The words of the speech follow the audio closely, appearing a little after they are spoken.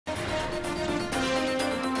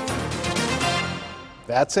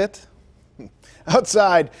That's it.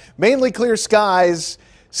 Outside, mainly clear skies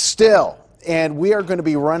still. And we are going to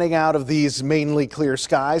be running out of these mainly clear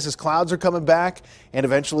skies as clouds are coming back and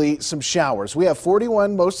eventually some showers. We have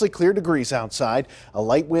 41 mostly clear degrees outside, a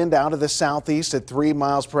light wind out of the southeast at 3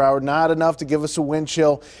 miles per hour. Not enough to give us a wind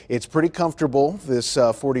chill. It's pretty comfortable, this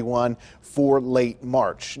 41 for late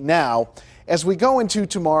March. Now, as we go into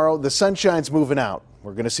tomorrow, the sunshine's moving out.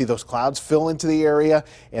 We're going to see those clouds fill into the area,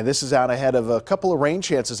 and this is out ahead of a couple of rain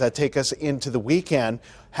chances that take us into the weekend.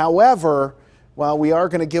 However, while we are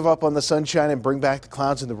going to give up on the sunshine and bring back the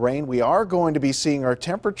clouds and the rain, we are going to be seeing our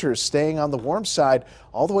temperatures staying on the warm side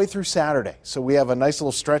all the way through Saturday. So we have a nice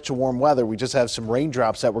little stretch of warm weather. We just have some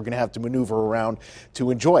raindrops that we're going to have to maneuver around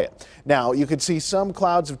to enjoy it. Now, you can see some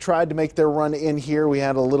clouds have tried to make their run in here. We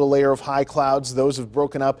had a little layer of high clouds. Those have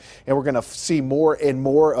broken up, and we're going to see more and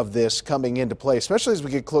more of this coming into play, especially as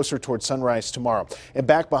we get closer towards sunrise tomorrow. And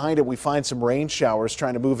back behind it, we find some rain showers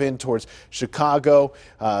trying to move in towards Chicago,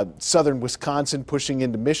 southern Wisconsin, pushing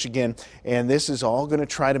into Michigan, and this is all going to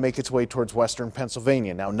try to make its way towards western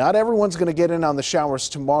Pennsylvania. Now, not everyone's going to get in on the showers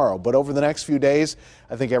tomorrow, but over the next few days,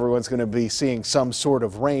 I think everyone's going to be seeing some sort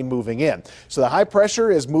of rain moving in. So the high pressure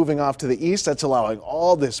is moving off to the east. That's allowing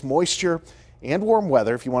all this moisture and warm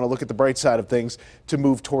weather, if you want to look at the bright side of things, to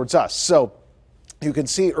move towards us. So you can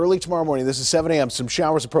see early tomorrow morning, this is 7 a.m., some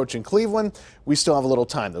showers approaching Cleveland. We still have a little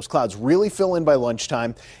time. Those clouds really fill in by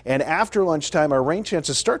lunchtime. And after lunchtime, our rain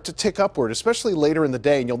chances start to tick upward, especially later in the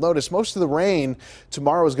day. And you'll notice most of the rain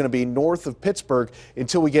tomorrow is going to be north of Pittsburgh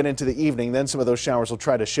until we get into the evening. Then some of those showers will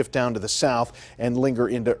try to shift down to the south and linger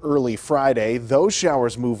into early Friday. Those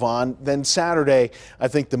showers move on. Then Saturday, I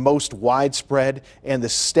think the most widespread and the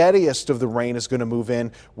steadiest of the rain is going to move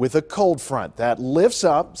in with a cold front that lifts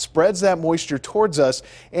up, spreads that moisture towards us,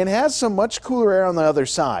 and has some much cooler air on the other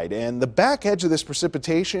side. And the back edge of this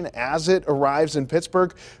precipitation as it arrives in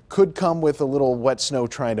Pittsburgh could come with a little wet snow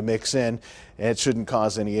trying to mix in. It shouldn't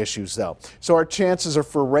cause any issues though. So our chances are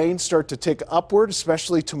for rain start to tick upward,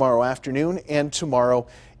 especially tomorrow afternoon and tomorrow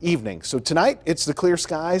evening. So tonight it's the clear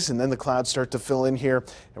skies, and then the clouds start to fill in here,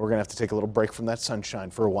 and we're going to have to take a little break from that sunshine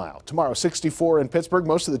for a while. Tomorrow 64 in Pittsburgh,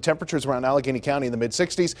 most of the temperatures around Allegheny County in the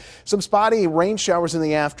mid-60s. Some spotty rain showers in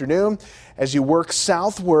the afternoon. As you work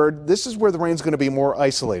southward, this is where the rain's going to be more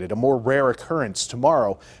isolated, a more rare occurrence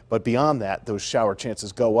tomorrow. But beyond that, those shower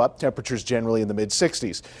chances go up. Temperatures generally in the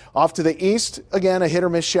mid-60s. Off to the east, again, a hit or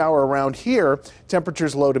miss shower around here.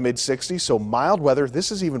 Temperatures low to mid-60s, so mild weather.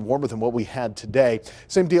 This is even warmer than what we had today.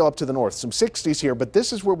 Same deal up to the north, some 60s here, but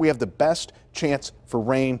this is where we have the best chance for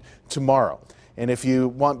rain tomorrow. And if you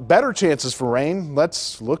want better chances for rain,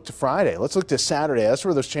 let's look to Friday. Let's look to Saturday. That's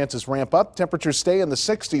where those chances ramp up. Temperatures stay in the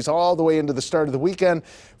 60s all the way into the start of the weekend.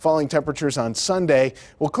 Falling temperatures on Sunday.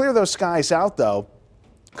 We'll clear those skies out, though.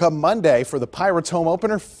 Come Monday for the Pirates home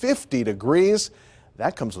opener, 50 degrees.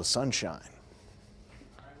 That comes with sunshine.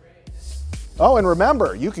 Oh, and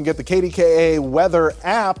remember, you can get the KDKA weather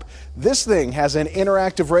app. This thing has an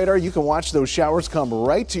interactive radar. You can watch those showers come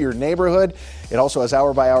right to your neighborhood. It also has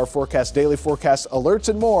hour-by-hour forecast, daily forecast, alerts,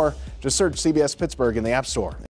 and more. Just search CBS Pittsburgh in the App Store.